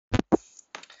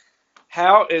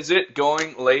How is it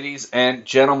going, ladies and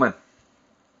gentlemen?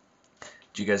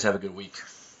 Do you guys have a good week?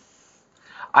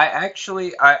 I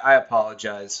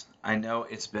apologize. I know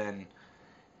it's been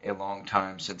a long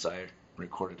time since I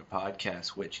recorded a podcast,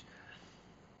 which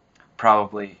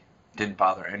probably didn't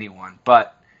bother anyone.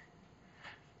 But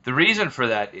the reason for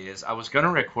that is I was going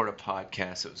to record a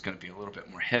podcast that was going to be a little bit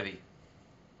more heavy.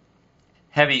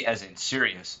 Heavy as in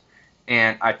serious.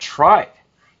 And I tried.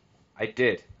 I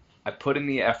did. I put in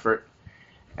the effort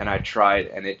and I tried,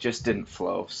 and it just didn't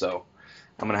flow. So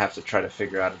I'm going to have to try to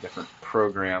figure out a different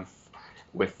program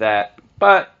with that.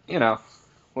 But,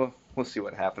 we'll see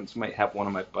what happens. Might have one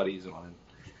of my buddies on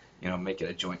and, make it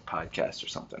a joint podcast or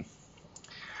something.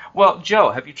 Well,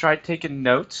 Joe, have you tried taking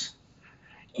notes?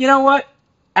 You know what?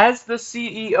 As the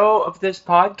CEO of this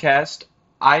podcast,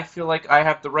 I feel like I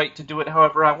have the right to do it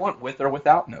however I want, with or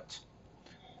without notes.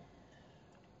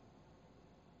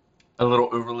 A little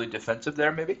overly defensive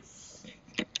there, maybe?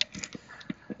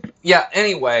 Yeah,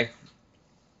 anyway,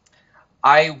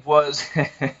 I was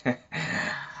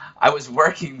I was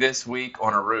working this week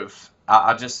on a roof.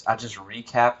 I'll just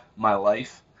recap my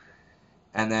life,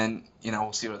 and then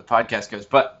we'll see where the podcast goes.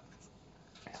 But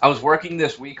I was working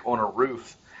this week on a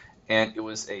roof, and it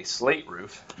was a slate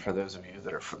roof for those of you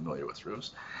that are familiar with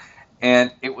roofs,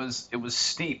 and it was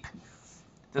steep.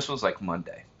 This was like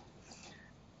Monday,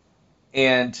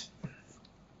 and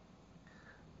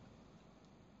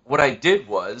what I did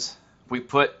was we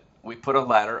put a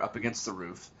ladder up against the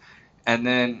roof, and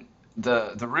then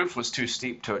the roof was too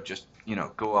steep to just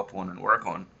go up on and work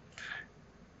on.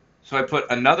 So I put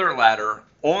another ladder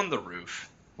on the roof,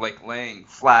 like laying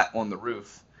flat on the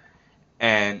roof,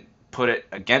 and put it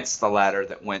against the ladder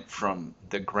that went from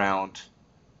the ground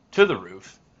to the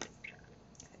roof,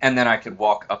 and then I could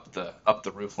walk up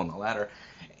the roof on the ladder.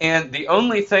 And the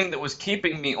only thing that was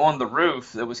keeping me on the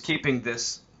roof, that was keeping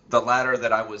the ladder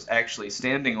that I was actually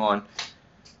standing on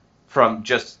from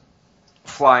just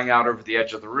flying out over the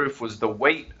edge of the roof, was the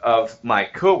weight of my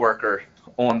coworker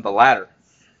on the ladder,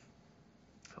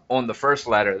 on the first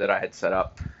ladder that I had set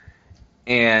up.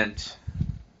 And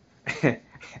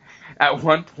at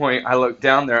one point, I looked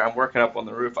down there. I'm working up on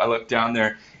the roof. I looked down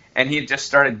there, and he had just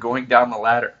started going down the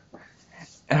ladder.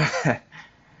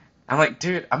 I'm like,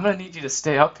 dude, I'm gonna need you to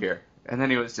stay up here. And then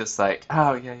he was just like,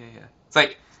 oh yeah, yeah, yeah. It's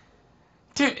like,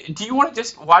 dude, do you want to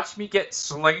just watch me get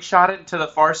slingshotted to the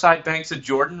far side banks of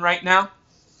Jordan right now?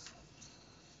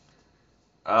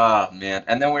 Oh man.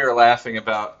 And then we were laughing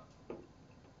about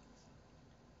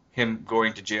him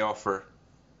going to jail for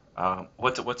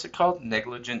what's it called?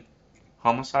 Negligent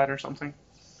homicide or something?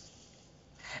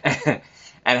 And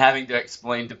having to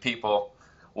explain to people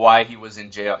why he was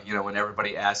in jail. When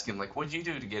everybody asked him, like, what'd you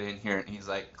do to get in here? And he's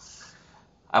like,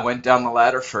 I went down the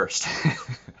ladder first.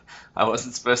 I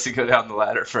wasn't supposed to go down the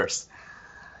ladder first.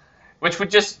 Which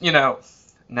would just,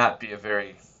 not be a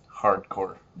very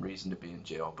hardcore reason to be in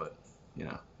jail, but, be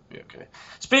okay.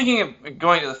 Speaking of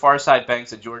going to the far side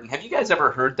banks of Jordan, have you guys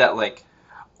ever heard that, like,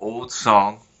 old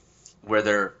song where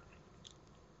they're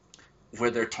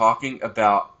talking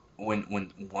about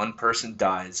when one person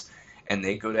dies and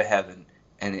they go to heaven,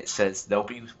 and it says they'll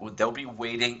be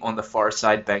waiting on the far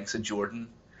side banks of Jordan,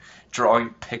 drawing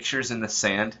pictures in the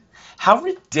sand. How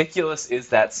ridiculous is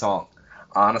that song?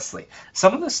 Honestly,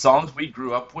 some of the songs we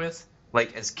grew up with,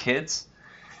 like as kids.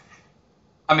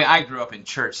 I mean, I grew up in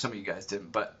church. Some of you guys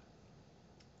didn't, but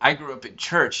I grew up in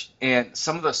church, and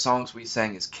some of the songs we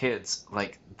sang as kids,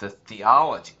 like the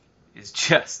theology, is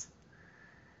just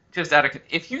out of.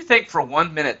 If you think for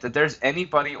 1 minute that there's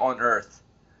anybody on earth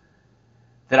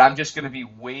that I'm just going to be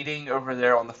waiting over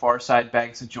there on the far side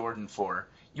banks of Jordan for,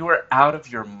 you are out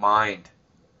of your mind.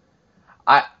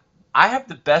 I I have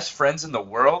the best friends in the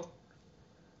world,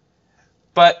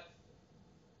 but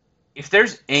if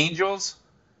there's angels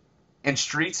and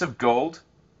streets of gold,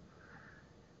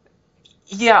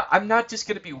 yeah, I'm not just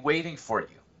going to be waiting for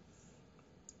you.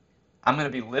 I'm going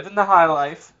to be living the high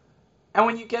life, and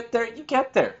when you get there, you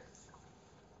get there.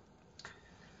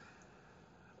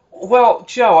 Well,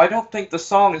 Joe, I don't think the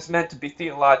song is meant to be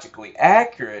theologically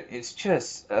accurate. It's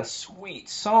just a sweet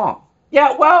song.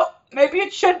 Yeah, well, maybe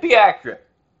it should be accurate.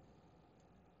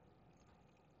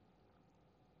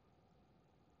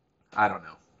 I don't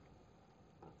know.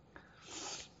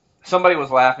 Somebody was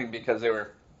laughing because they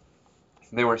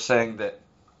were saying that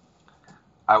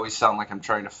I always sound like I'm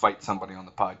trying to fight somebody on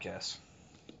the podcast,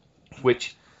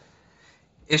 which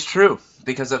is true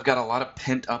because I've got a lot of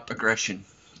pent up aggression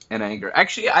and anger.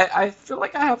 Actually, I feel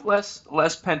like I have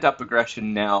less pent up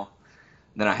aggression now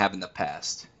than I have in the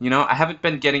past. I haven't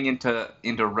been getting into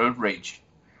road rage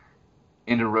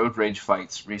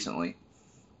fights recently,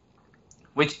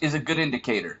 which is a good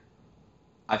indicator,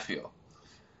 I feel.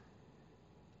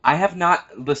 I have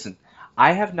not, listen,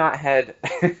 I have not had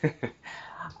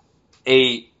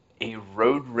a a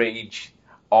road rage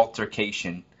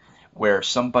altercation where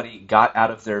somebody got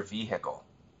out of their vehicle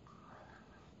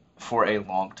for a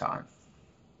long time.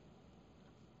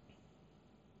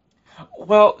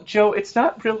 Well, Joe, it's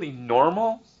not really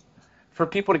normal for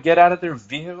people to get out of their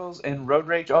vehicles in road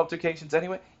rage altercations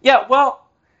anyway. Yeah, well,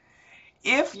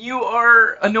 if you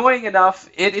are annoying enough,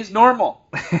 it is normal.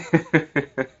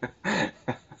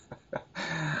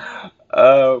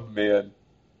 Oh man.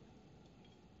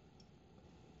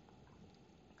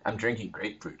 I'm drinking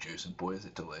grapefruit juice and boy is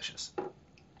it delicious.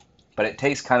 But it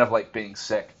tastes kind of like being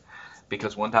sick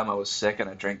because one time I was sick and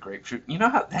I drank grapefruit. You know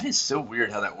how that is so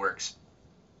weird how that works.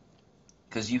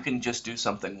 Because you can just do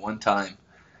something one time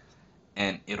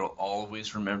and it'll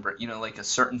always remember, like a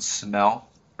certain smell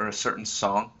or a certain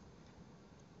song.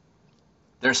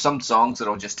 There's some songs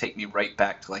that'll just take me right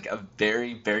back to like a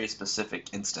very, very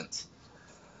specific instance,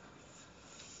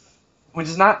 which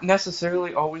is not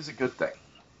necessarily always a good thing.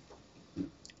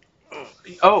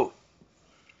 Oh,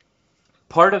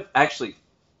 part of actually,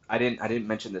 I didn't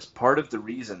mention this. Part of the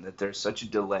reason that there's such a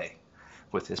delay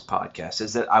with this podcast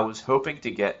is that I was hoping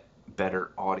to get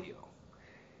better audio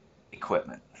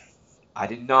equipment. I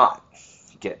did not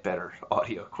get better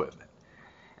audio equipment.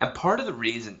 And part of the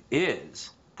reason is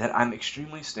that I'm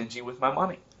extremely stingy with my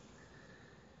money.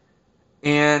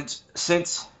 And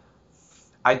since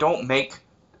I don't make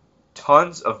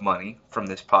tons of money from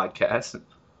this podcast,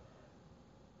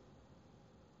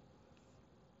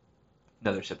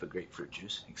 another sip of grapefruit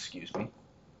juice, excuse me.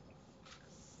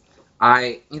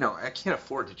 I can't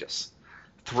afford to just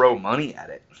throw money at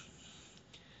it.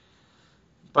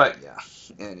 But yeah,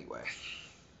 anyway.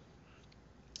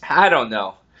 I don't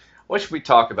know. What should we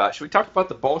talk about? Should we talk about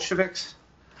the Bolsheviks?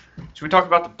 Should we talk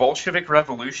about the Bolshevik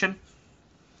Revolution?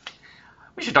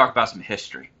 We should talk about some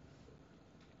history.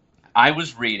 I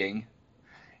was reading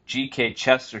G.K.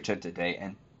 Chesterton today,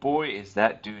 and boy, is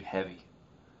that dude heavy.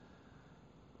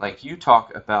 Like, you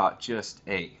talk about just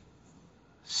a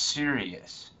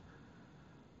serious,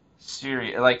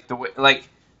 like, the way, like,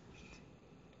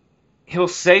 he'll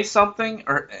say something,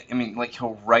 or, I mean, like,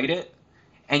 he'll write it,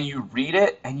 and you read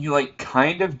it, and you, like,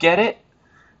 kind of get it,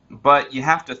 but you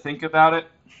have to think about it.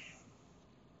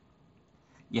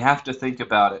 You have to think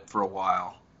about it for a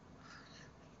while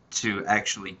to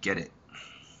actually get it.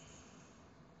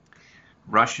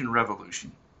 Russian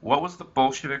Revolution. What was the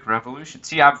Bolshevik Revolution?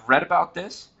 See, I've read about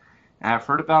this, and I've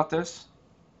heard about this,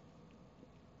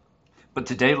 but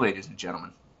today, ladies and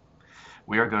gentlemen,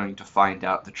 we are going to find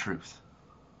out the truth.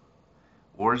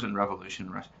 Wars and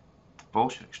Revolution. The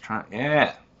Bolsheviks trying.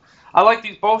 Yeah. I like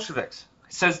these Bolsheviks.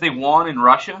 It says they won in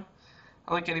Russia.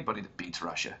 I like anybody that beats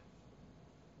Russia.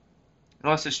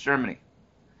 Unless it's Germany.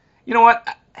 You know what?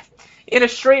 In a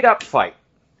straight up fight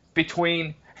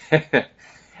between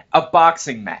a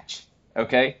boxing match,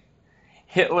 okay?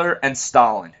 Hitler and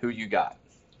Stalin, who you got?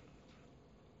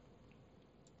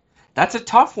 That's a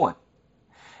tough one.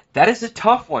 That is a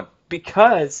tough one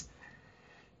because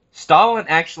Stalin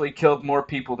actually killed more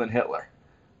people than Hitler.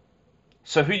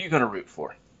 So who are you going to root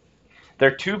for?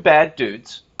 They're two bad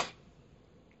dudes.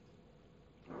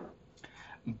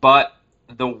 But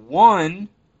the one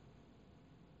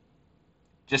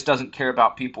just doesn't care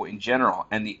about people in general,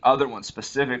 and the other one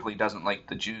specifically doesn't like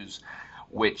the Jews,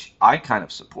 which I kind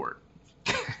of support.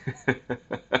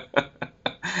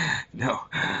 No,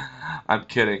 I'm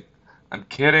kidding. I'm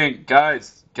kidding.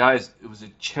 Guys, it was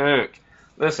a joke.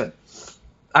 Listen,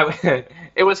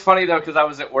 it was funny though because I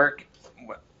was at work.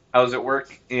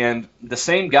 And the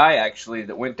same guy actually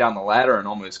that went down the ladder and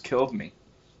almost killed me.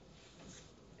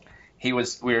 We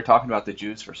were talking about the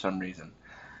Jews for some reason.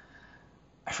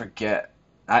 I forget.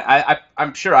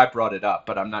 I'm sure I brought it up,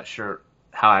 but I'm not sure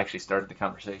how I actually started the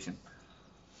conversation.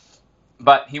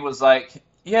 But he was like,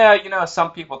 yeah,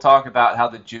 some people talk about how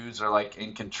the Jews are like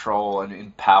in control and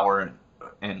in power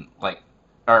and like,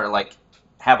 or like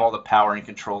have all the power and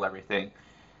control everything.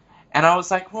 And I was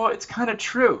like, well, it's kind of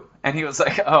true. And he was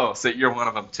like, oh, so you're one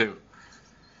of them too.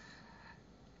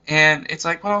 And it's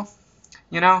like, well,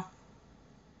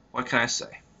 what can I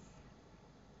say?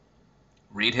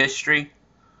 Read history.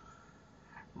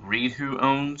 Read who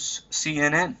owns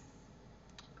CNN.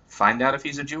 Find out if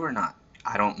he's a Jew or not.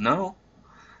 I don't know.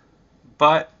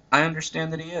 But I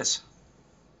understand that he is.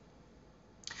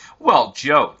 Well,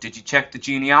 Joe, did you check the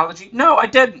genealogy? No, I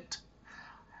didn't.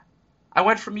 I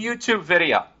went from YouTube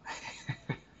video.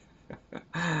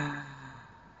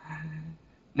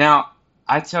 Now,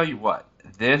 I tell you what,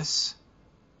 this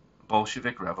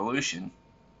Bolshevik Revolution,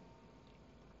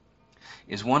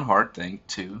 is one hard thing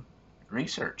to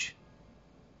research.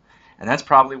 And that's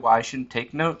probably why I shouldn't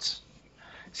take notes.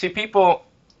 See, people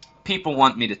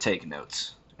want me to take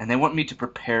notes, and they want me to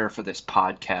prepare for this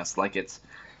podcast like it's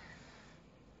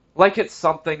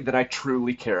something that I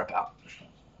truly care about.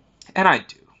 And I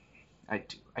do. I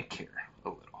do. I care a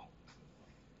little.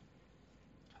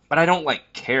 But I don't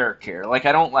like care. Like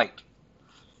I don't like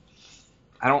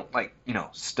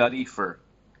study for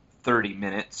 30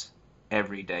 minutes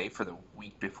every day for the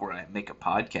week before I make a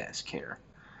podcast care.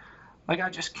 Like I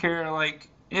just care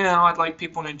I'd like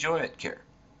people to enjoy it care.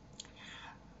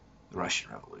 The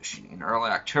Russian Revolution. In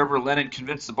early October, Lenin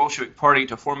convinced the Bolshevik Party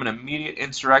to form an immediate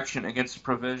insurrection against the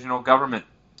provisional government.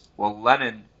 Well,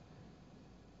 Lenin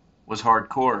was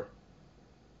hardcore.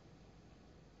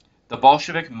 The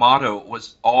Bolshevik motto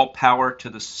was all power to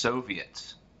the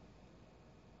Soviets.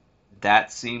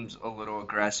 That seems a little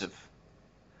aggressive.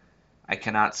 I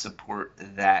cannot support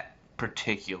that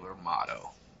particular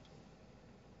motto.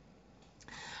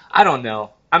 I don't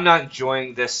know. I'm not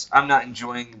enjoying this. I'm not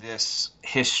enjoying this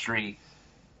history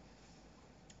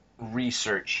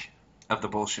research of the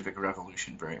Bolshevik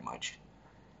Revolution very much.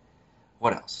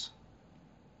 What else?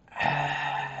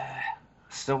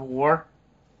 Civil War?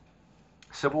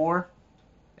 Civil War?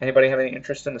 Anybody have any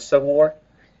interest in the Civil War?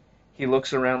 He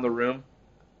looks around the room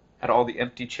at all the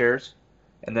empty chairs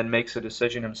and then makes a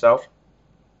decision himself.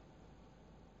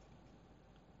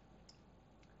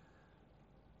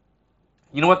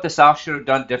 You know what the South should have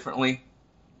done differently?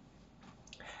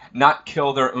 Not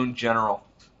kill their own general.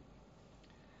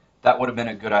 That would have been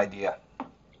a good idea.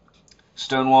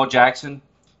 Stonewall Jackson,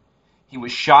 he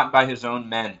was shot by his own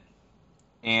men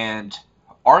and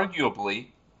arguably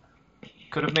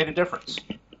could have made a difference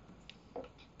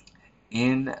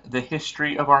in the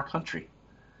history of our country.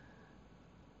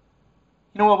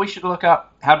 You know what we should look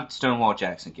up? How did Stonewall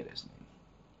Jackson get his name?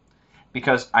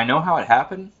 Because I know how it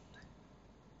happened,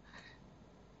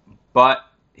 but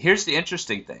here's the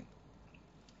interesting thing.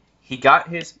 He got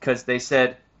his, because they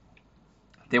said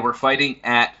they were fighting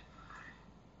at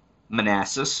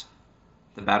Manassas,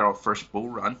 the Battle of First Bull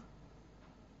Run,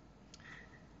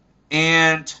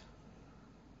 and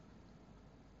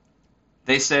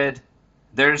they said,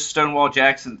 there's Stonewall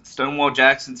Jackson. Stonewall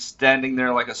Jackson's standing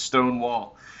there like a stone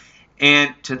wall.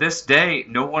 And to this day,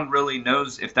 no one really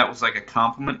knows if that was like a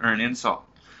compliment or an insult.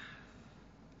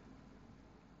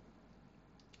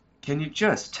 Can you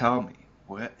just tell me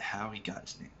how he got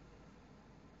his name?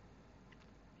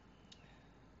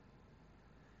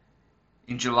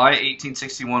 In July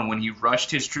 1861, when he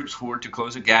rushed his troops forward to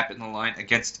close a gap in the line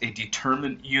against a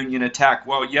determined Union attack.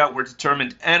 Well, yeah, we're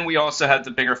determined, and we also have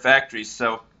the bigger factories,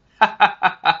 so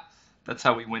that's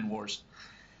how we win wars.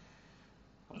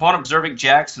 Upon observing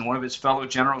Jackson, one of his fellow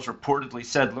generals reportedly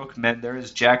said, "Look, men, there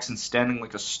is Jackson standing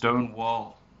like a stone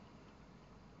wall."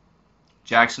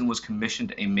 Jackson was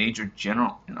commissioned a major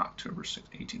general in October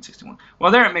 1861.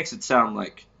 Well, there it makes it sound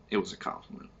like it was a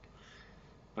compliment.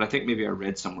 But I think maybe I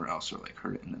read somewhere else or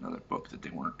heard it in another book that they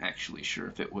weren't actually sure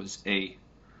if it was a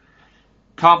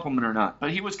compliment or not.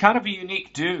 But he was kind of a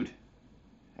unique dude.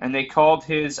 And they called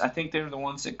I think they were the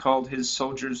ones that called his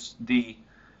soldiers the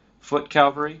foot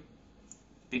cavalry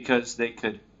because they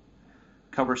could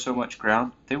cover so much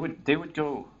ground. They would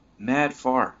go mad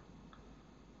far.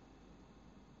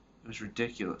 It was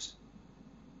ridiculous.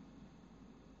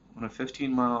 On a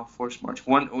 15-mile forced march.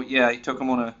 He took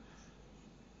them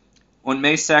on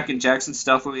May 2nd, Jackson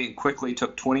stealthily and quickly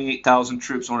took 28,000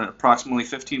 troops on an approximately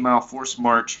 15-mile forced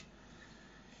march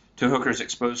to Hooker's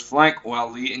exposed flank,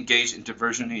 while Lee engaged in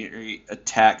diversionary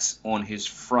attacks on his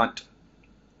front.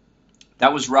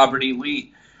 That was Robert E.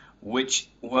 Lee, which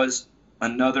was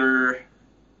another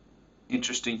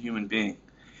interesting human being.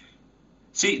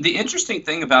 See, the interesting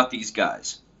thing about these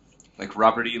guys, like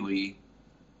Robert E. Lee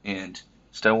and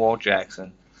Stonewall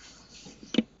Jackson,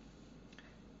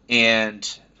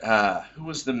 and who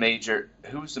was the major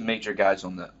guys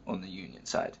on the Union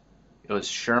side? It was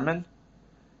Sherman,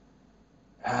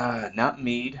 not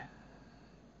Meade,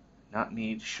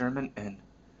 Sherman, and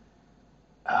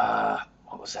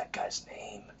what was that guy's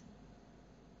name?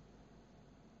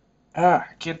 I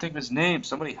can't think of his name.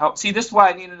 Somebody help. See, this is why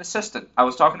I need an assistant. I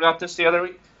was talking about this the other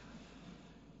week.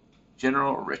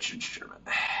 General Richard Sherman.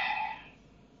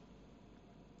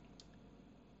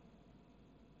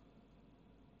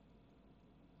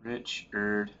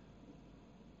 Richard.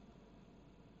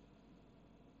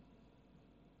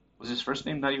 Was his first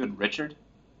name not even Richard?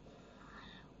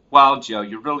 Wow, Joe,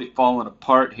 you're really falling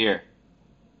apart here.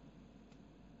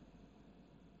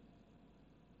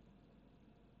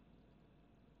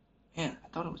 Man, I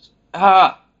thought it was...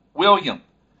 William.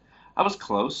 I was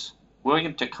close.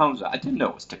 William Tecumseh. I didn't know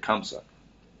it was Tecumseh.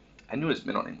 I knew his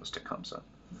middle name was Tecumseh.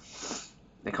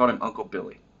 They called him Uncle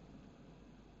Billy.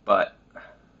 But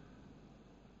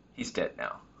he's dead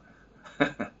now.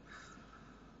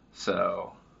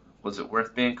 So, was it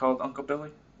worth being called Uncle Billy?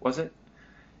 Was it?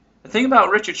 The thing about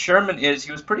Richard Sherman is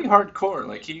he was pretty hardcore.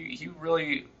 Like he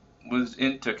really was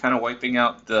into kind of wiping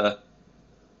out the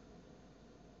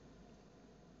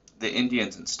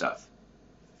Indians and stuff.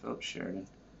 Philip Sheridan.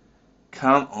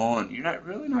 Come on, you're not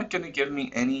really not going to give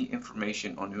me any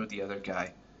information on who the other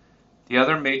guy, the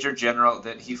other major general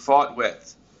that he fought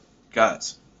with.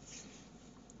 Guys,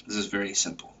 this is very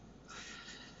simple.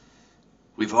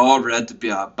 We've all read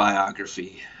the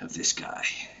biography of this guy,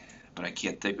 but I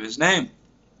can't think of his name.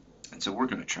 And so we're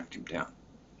going to track him down.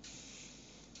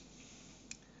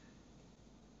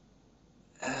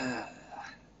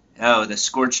 The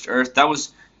Scorched Earth. That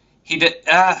was, he did,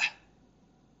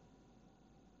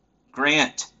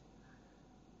 Grant.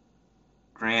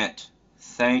 Grant.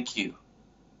 Thank you.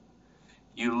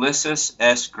 Ulysses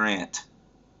S. Grant.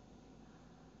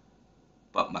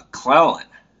 But McClellan,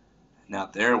 now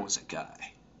there was a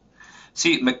guy.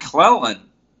 See, McClellan,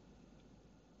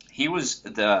 he was,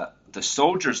 the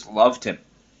soldiers loved him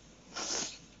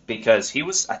because he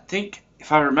was, I think,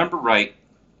 if I remember right,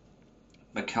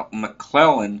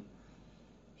 McClellan,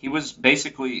 he was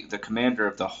basically the commander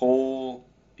of the whole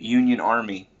Union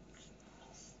Army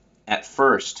at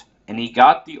first, and he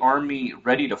got the army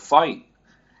ready to fight.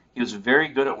 He was very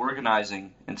good at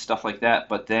organizing and stuff like that,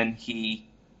 but then he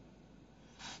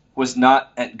was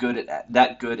not that good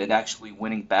at actually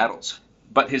winning battles.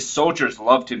 But his soldiers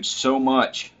loved him so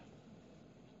much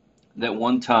that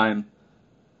one time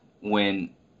when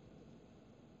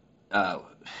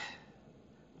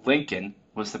Lincoln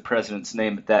was the president's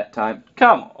name at that time.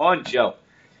 Come on, Joe.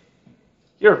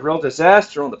 You're a real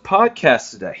disaster on the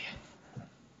podcast today.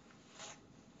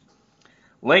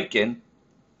 Lincoln,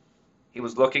 he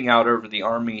was looking out over the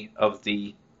Army of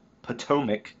the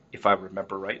Potomac, if I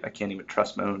remember right. I can't even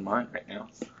trust my own mind right now.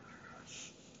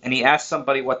 And he asked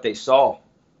somebody what they saw,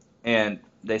 and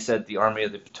they said the Army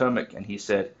of the Potomac, and he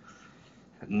said,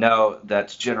 no,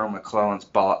 that's General McClellan's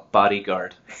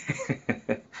bodyguard,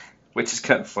 which is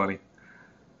kind of funny.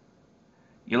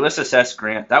 Ulysses S.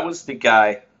 Grant, that was the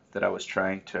guy that I was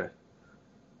trying to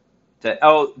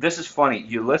oh, this is funny.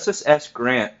 Ulysses S.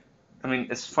 Grant, I mean,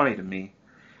 it's funny to me,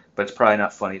 but it's probably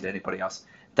not funny to anybody else.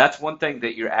 That's one thing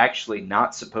that you're actually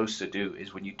not supposed to do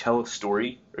is when you tell a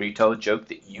story or you tell a joke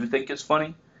that you think is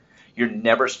funny, you're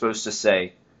never supposed to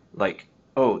say, like,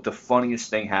 oh, the funniest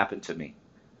thing happened to me.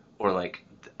 Or like,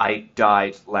 I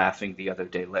died laughing the other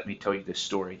day. Let me tell you this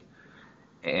story.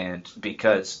 And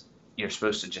because you're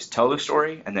supposed to just tell the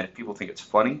story, and then if people think it's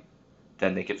funny,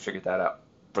 then they can figure that out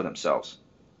for themselves.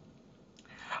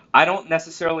 I don't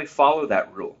necessarily follow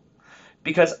that rule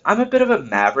because I'm a bit of a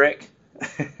maverick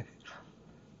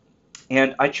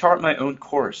and I chart my own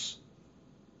course.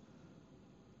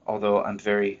 Although I'm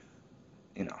very,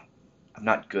 I'm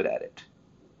not good at it.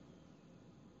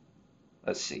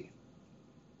 Let's see.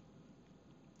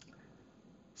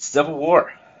 Civil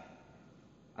War.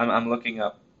 I'm looking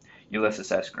up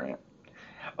Ulysses S. Grant.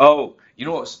 Oh, you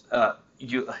know what?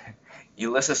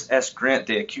 Ulysses S. Grant.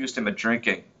 They accused him of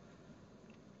drinking,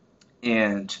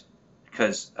 and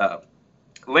because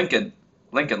Lincoln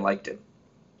liked him,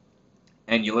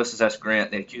 and Ulysses S. Grant,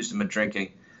 they accused him of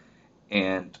drinking,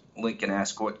 and Lincoln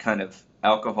asked what kind of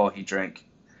alcohol he drank,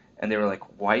 and they were like,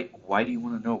 why do you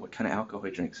want to know what kind of alcohol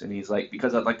he drinks? And he's like,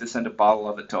 because I'd like to send a bottle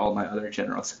of it to all my other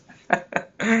generals.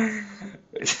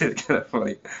 Which is kind of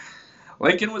funny.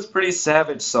 Lincoln was pretty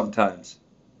savage sometimes.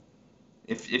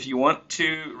 If you want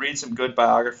to read some good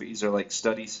biographies or like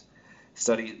study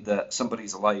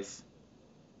somebody's life,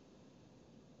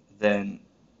 then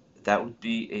that would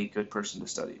be a good person to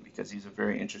study because he's a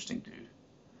very interesting dude.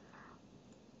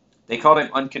 They called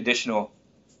him unconditional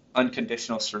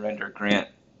surrender Grant,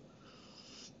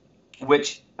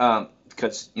 which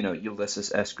because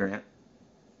Ulysses S. Grant.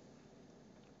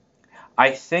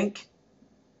 I think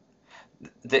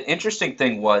the interesting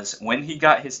thing was when he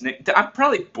got his nick. I'm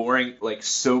probably boring like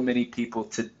so many people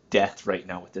to death right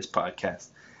now with this podcast,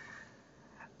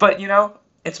 but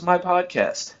it's my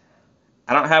podcast.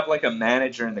 I don't have like a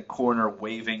manager in the corner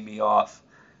waving me off.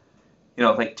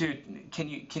 Like, dude, can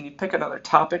you pick another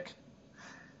topic?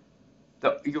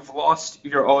 You've lost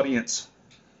your audience.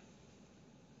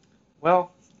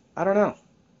 Well, I don't know.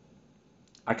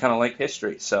 I kind of like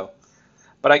history,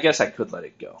 but I guess I could let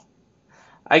it go.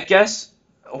 I guess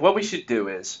what we should do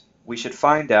is we should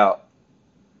find out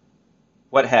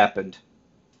what happened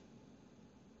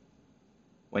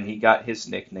when he got his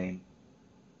nickname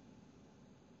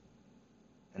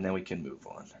and then we can move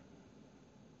on.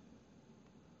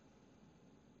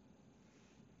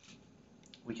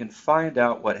 We can find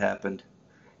out what happened,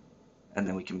 and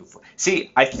then we can move on.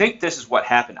 See, I think this is what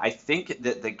happened. I think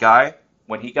that the guy,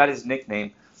 when he got his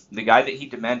nickname, the guy that he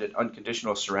demanded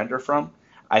unconditional surrender from,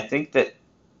 I think that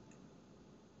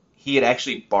he had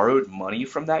actually borrowed money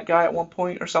from that guy at one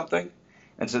point or something.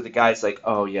 And so the guy's like,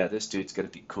 oh, yeah, this dude's going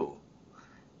to be cool.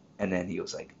 And then he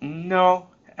was like, no,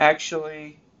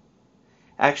 actually,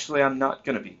 I'm not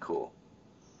going to be cool.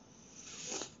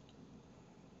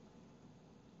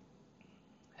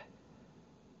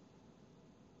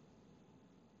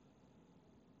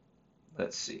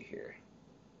 Let's see here.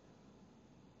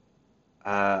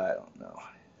 I don't know.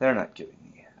 They're not giving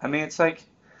me. I mean, it's like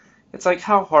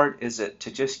how hard is it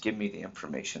to just give me the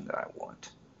information that I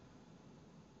want?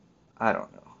 I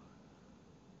don't know.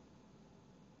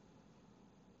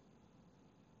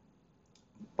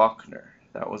 Buckner,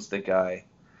 that was the guy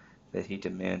that he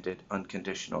demanded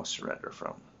unconditional surrender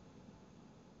from.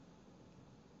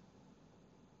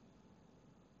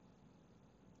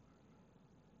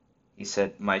 He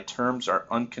said, my terms are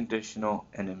unconditional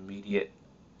and immediate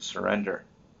surrender.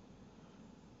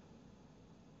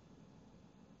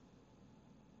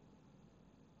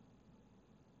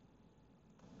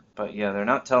 But yeah, they're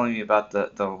not telling me about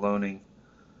the loaning.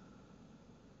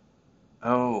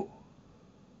 Oh,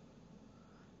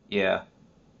 yeah.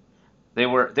 They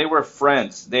were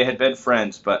friends. They had been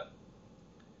friends, but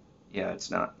yeah, it's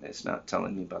not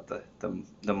telling me about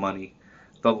the money,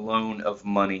 the loan of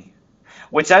money.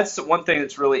 Which that's one thing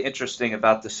that's really interesting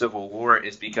about the Civil War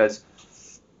is because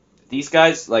these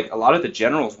guys, like a lot of the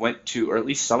generals went to, or at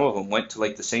least some of them went to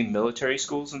like the same military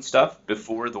schools and stuff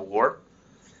before the war.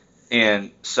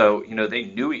 And so, they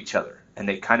knew each other and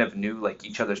they kind of knew like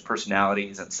each other's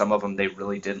personalities and some of them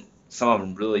really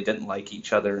didn't like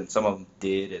each other and some of them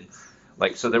did and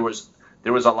like so there was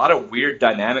a lot of weird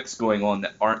dynamics going on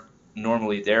that aren't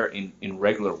normally there in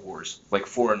regular wars, like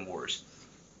foreign wars,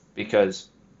 because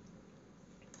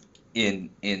in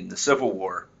the Civil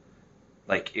War,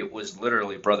 like it was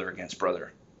literally brother against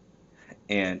brother.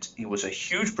 And it was a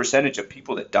huge percentage of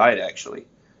people that died actually.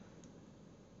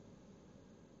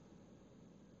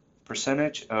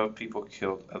 Percentage of people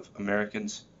killed, of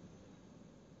Americans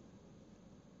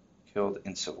killed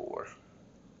in Civil War.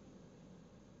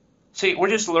 See, we're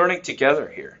just learning together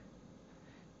here.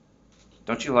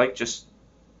 Don't you like just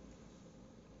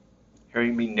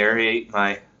hearing me narrate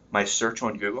my search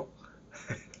on Google?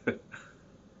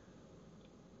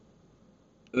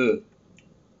 Ugh.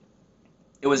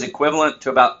 It was equivalent to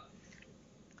about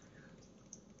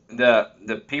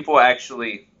the people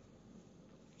actually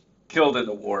killed in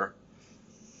the war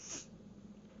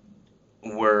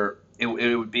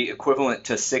it would be equivalent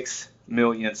to 6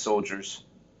 million soldiers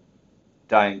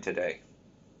dying today.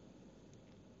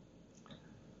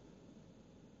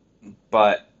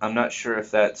 But I'm not sure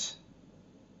if that's,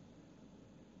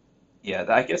 yeah,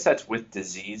 I guess that's with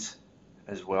disease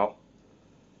as well.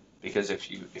 Because if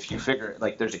you figure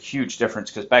like there's a huge difference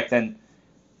because back then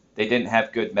they didn't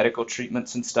have good medical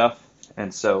treatments and stuff,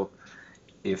 and so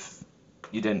if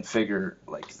you didn't figure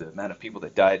like the amount of people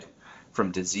that died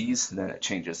from disease, then it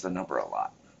changes the number a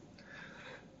lot.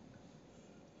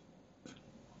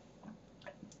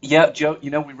 Yeah, Joe, we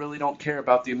really don't care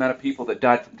about the amount of people that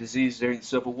died from disease during the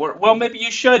Civil War. Well, maybe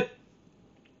you should,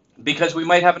 because we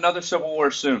might have another Civil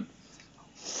War soon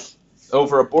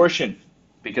over abortion,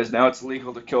 because now it's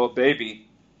legal to kill a baby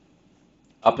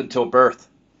up until birth.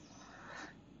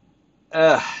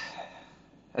 Uh,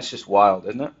 that's just wild,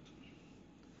 isn't it?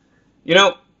 You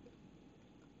know,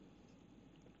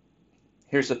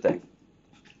 here's the thing.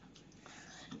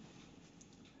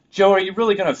 Joe, are you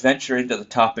really going to venture into the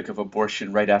topic of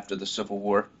abortion right after the Civil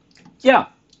War? Yeah,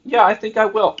 yeah, I think I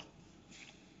will.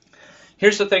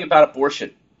 Here's the thing about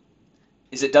abortion,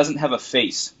 is it doesn't have a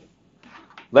face.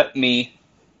 Let me.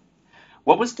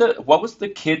 What was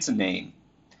the kid's name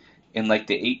in like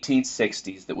the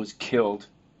 1860s that was killed,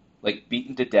 like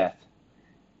beaten to death,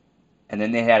 and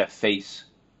then they had a face?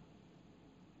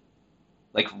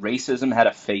 Like racism had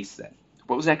a face then.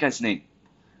 What was that guy's name?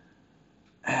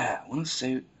 I want to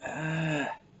say it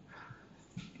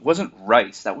wasn't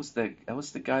Rice. That was the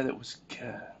guy that was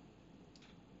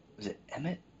it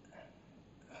Emmett?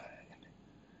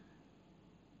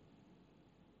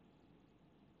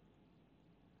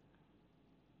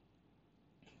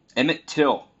 Emmett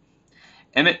Till.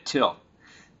 Emmett Till.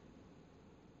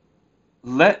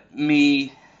 Let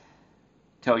me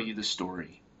tell you the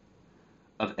story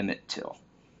of Emmett Till.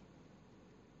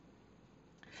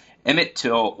 Emmett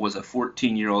Till was a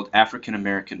 14-year-old African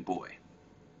American boy.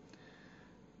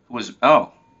 Was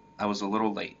oh, I was a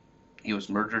little late. He was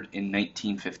murdered in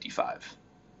 1955.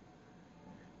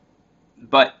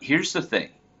 But here's the thing.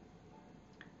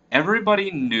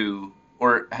 Everybody knew,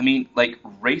 or I mean, like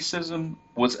racism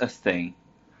was a thing.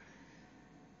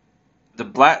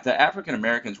 The African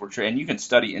Americans were treated, and you can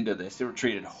study into this, they were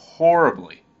treated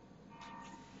horribly,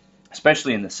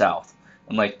 especially in the South,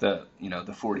 in like the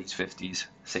 40s, 50s,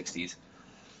 60s.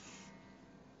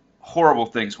 Horrible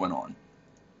things went on.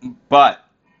 But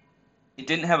it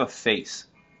didn't have a face.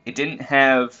 It didn't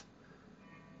have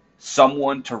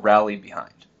someone to rally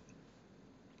behind.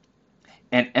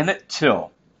 And Emmett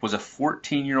Till was a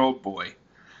 14-year-old boy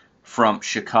from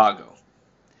Chicago.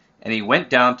 And he went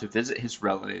down to visit his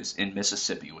relatives in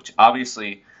Mississippi, which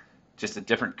obviously just a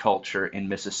different culture in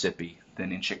Mississippi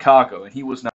than in Chicago. And he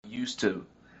was not used to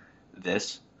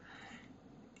this.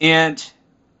 And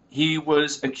he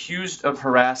was accused of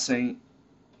harassing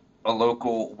a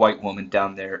local white woman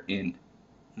down there in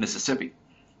Mississippi.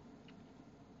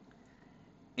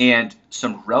 And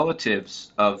some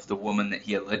relatives of the woman that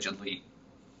he allegedly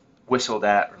whistled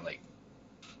at or like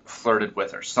flirted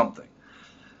with or something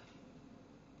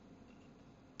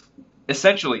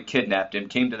essentially kidnapped him,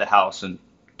 came to the house and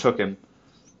took him,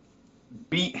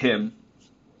 beat him,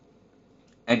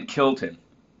 and killed him,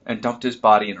 and dumped his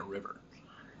body in a river.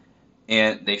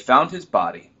 And they found his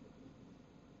body,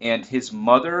 and his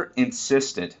mother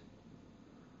insisted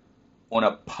on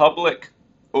a public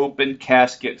open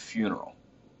casket funeral.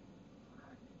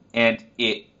 And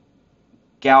it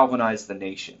galvanized the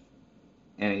nation.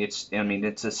 And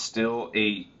it's still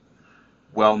a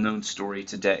well-known story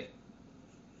today.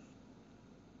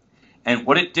 And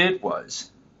what it did was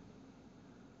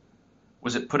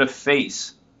it put a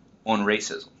face on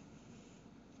racism.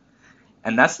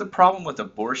 And that's the problem with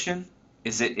abortion,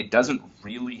 is that it doesn't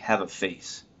really have a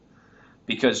face.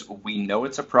 Because we know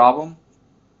it's a problem,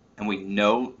 and we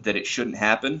know that it shouldn't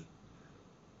happen,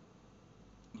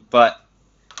 but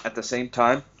at the same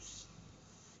time,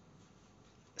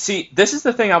 see, this is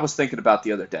the thing I was thinking about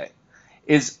the other day,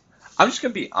 is I'm just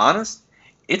going to be honest,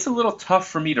 it's a little tough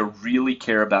for me to really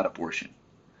care about abortion.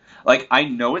 Like, I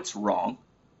know it's wrong.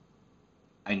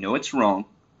 I know it's wrong.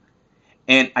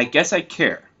 And I guess I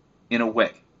care, in a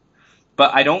way.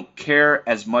 But I don't care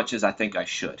as much as I think I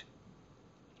should.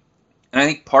 And I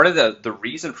think part of the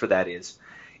reason for that is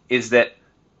that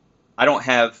I don't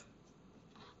have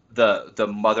the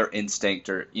mother instinct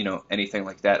or, anything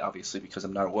like that, obviously, because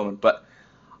I'm not a woman. But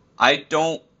I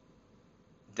don't,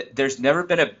 there's never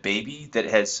been a baby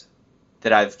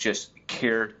that I've just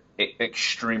cared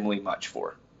extremely much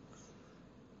for.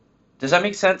 Does that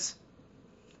make sense?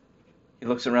 He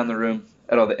looks around the room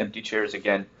at all the empty chairs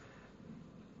again,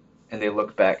 and they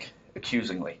look back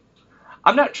accusingly.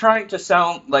 I'm not trying to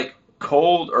sound like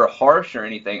cold or harsh or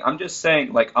anything. I'm just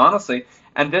saying, like, honestly,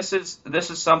 and this is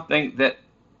something that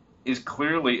is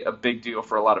clearly a big deal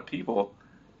for a lot of people,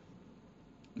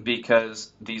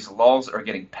 because these laws are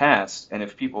getting passed, and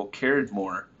if people cared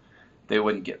more, they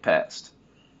wouldn't get passed.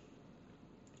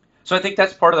 So I think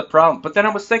that's part of the problem. But then I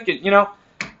was thinking,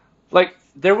 like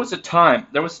there was a time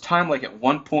like at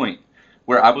one point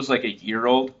where I was like a year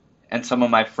old and some of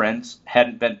my friends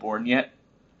hadn't been born yet.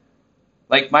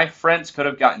 Like my friends could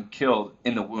have gotten killed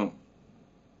in the womb.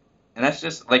 And that's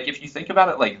just like, if you think about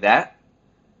it like that,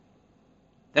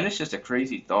 then it's just a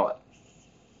crazy thought.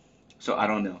 So I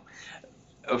don't know.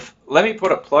 Let me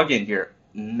put a plug in here.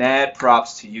 Mad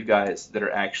props to you guys that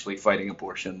are actually fighting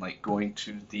abortion, like going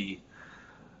to the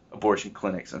abortion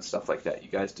clinics and stuff like that. You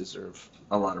guys deserve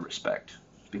a lot of respect,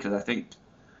 because I think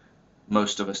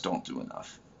most of us don't do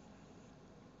enough.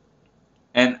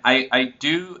 And I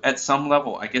do, at some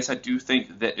level, I guess I do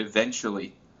think that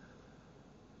eventually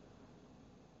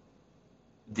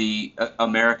the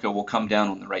America will come down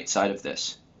on the right side of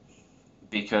this,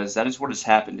 because that is what has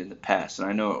happened in the past. And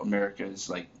I know America is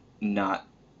like not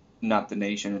the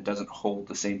nation. It doesn't hold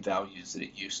the same values that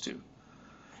it used to.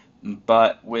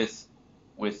 But with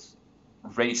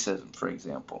racism, for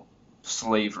example,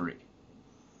 slavery,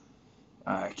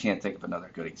 I can't think of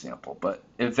another good example, but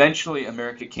eventually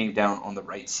America came down on the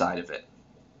right side of it.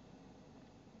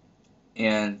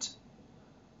 And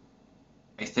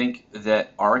I think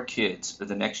that our kids, or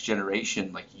the next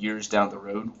generation, like years down the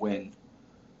road, when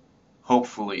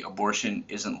hopefully abortion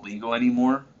isn't legal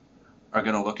anymore, are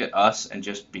going to look at us and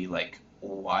just be like,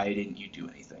 why didn't you do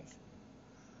anything?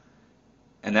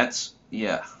 And that's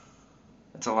a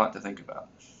lot to think about.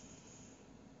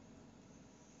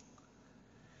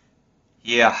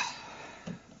 Yeah,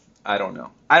 I don't know.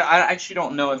 I actually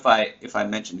don't know if I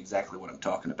mentioned exactly what I'm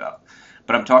talking about.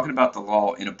 But I'm talking about the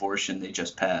law in abortion they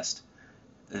just passed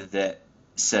that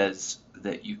says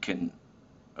that you can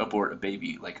abort a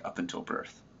baby like up until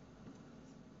birth.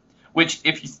 Which,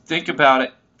 if you think about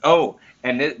it, oh,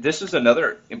 and this is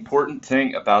another important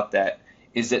thing about that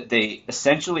is that they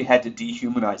essentially had to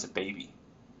dehumanize a baby,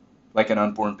 like an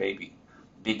unborn baby,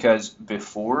 because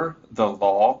before the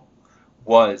law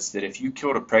was that if you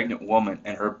killed a pregnant woman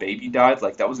and her baby died,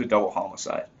 like that was a double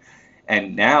homicide.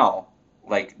 And now,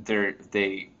 like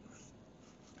they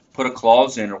put a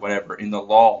clause in or whatever in the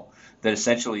law that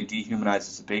essentially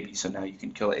dehumanizes the baby, so now you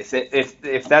can kill it.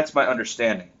 If that's my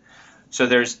understanding. So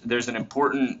there's an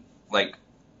important like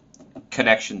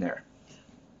connection there.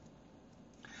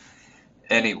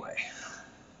 Anyway,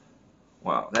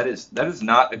 wow, that is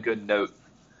not a good note.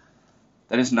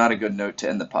 That is not a good note to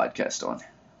end the podcast on.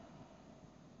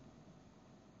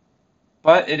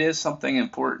 But it is something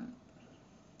important.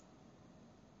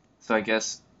 So I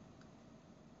guess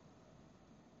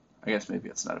maybe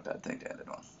it's not a bad thing to end it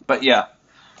on. But yeah,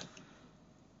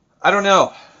 I don't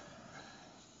know.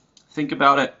 Think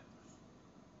about it,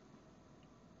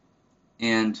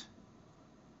 and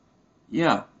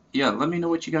yeah, yeah, let me know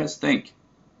what you guys think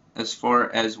as far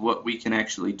as what we can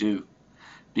actually do,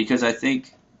 because I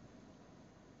think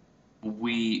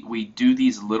we do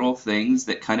these little things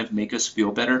that kind of make us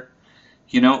feel better,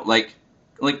 like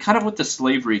kind of with the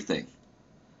slavery thing.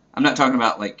 I'm not talking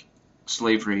about like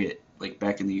slavery like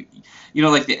back in the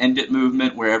like the End It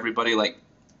movement where everybody like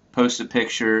posts a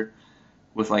picture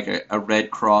with like a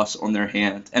red cross on their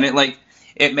hand, and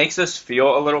it makes us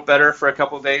feel a little better for a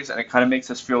couple of days, and it kind of makes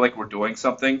us feel like we're doing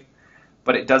something,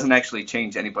 but it doesn't actually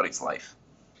change anybody's life.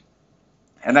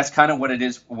 And that's kind of what it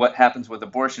is. What happens with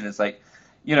abortion is like,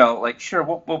 like sure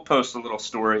we'll post a little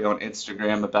story on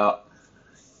Instagram about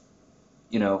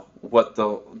what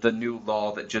the new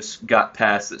law that just got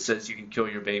passed that says you can kill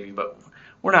your baby, but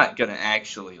we're not gonna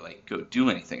actually like go do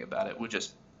anything about it. We'll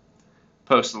just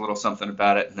post a little something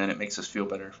about it, and then it makes us feel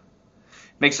better.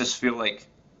 It makes us feel like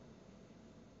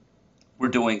we're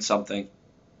doing something,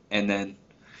 and then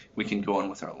we can go on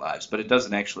with our lives. But it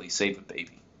doesn't actually save a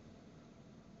baby.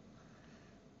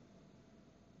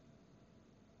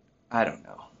 I don't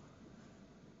know.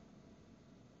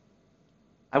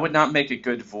 I would not make a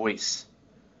good voice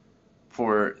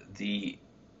for the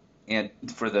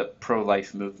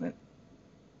pro-life movement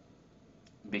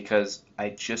because I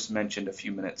just mentioned a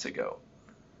few minutes ago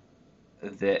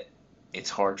that it's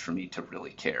hard for me to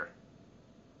really care.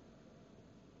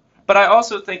 But I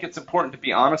also think it's important to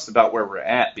be honest about where we're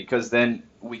at because then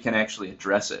we can actually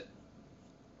address it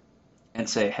and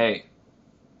say, hey,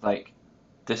 like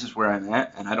this is where I'm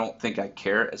at and I don't think I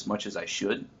care as much as I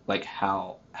should. Like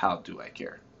how do I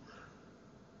care?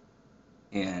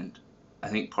 And I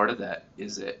think part of that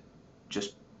is that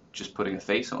just just putting a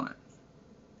face on it.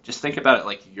 Just think about it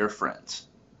like your friends.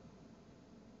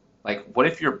 Like what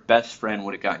if your best friend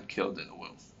would have gotten killed in the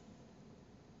womb?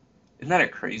 Isn't that a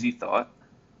crazy thought?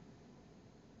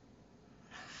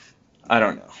 I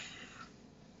don't know.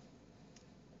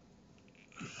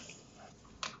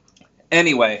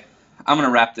 Anyway, I'm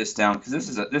gonna wrap this down because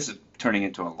this is turning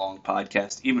into a long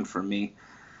podcast, even for me.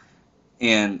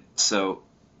 And so,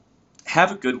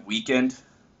 have a good weekend.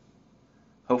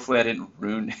 Hopefully, I didn't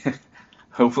ruin.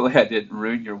 Hopefully, I didn't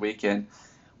ruin your weekend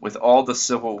with all the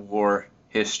Civil War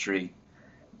history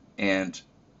and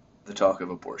the talk of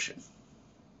abortion.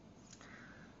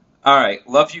 All right,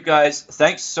 love you guys.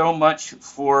 Thanks so much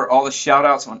for all the shout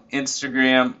outs on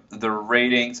Instagram, the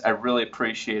ratings. I really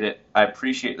appreciate it. I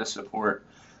appreciate the support.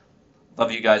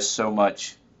 Love you guys so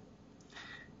much.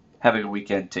 Have a good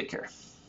weekend. Take care.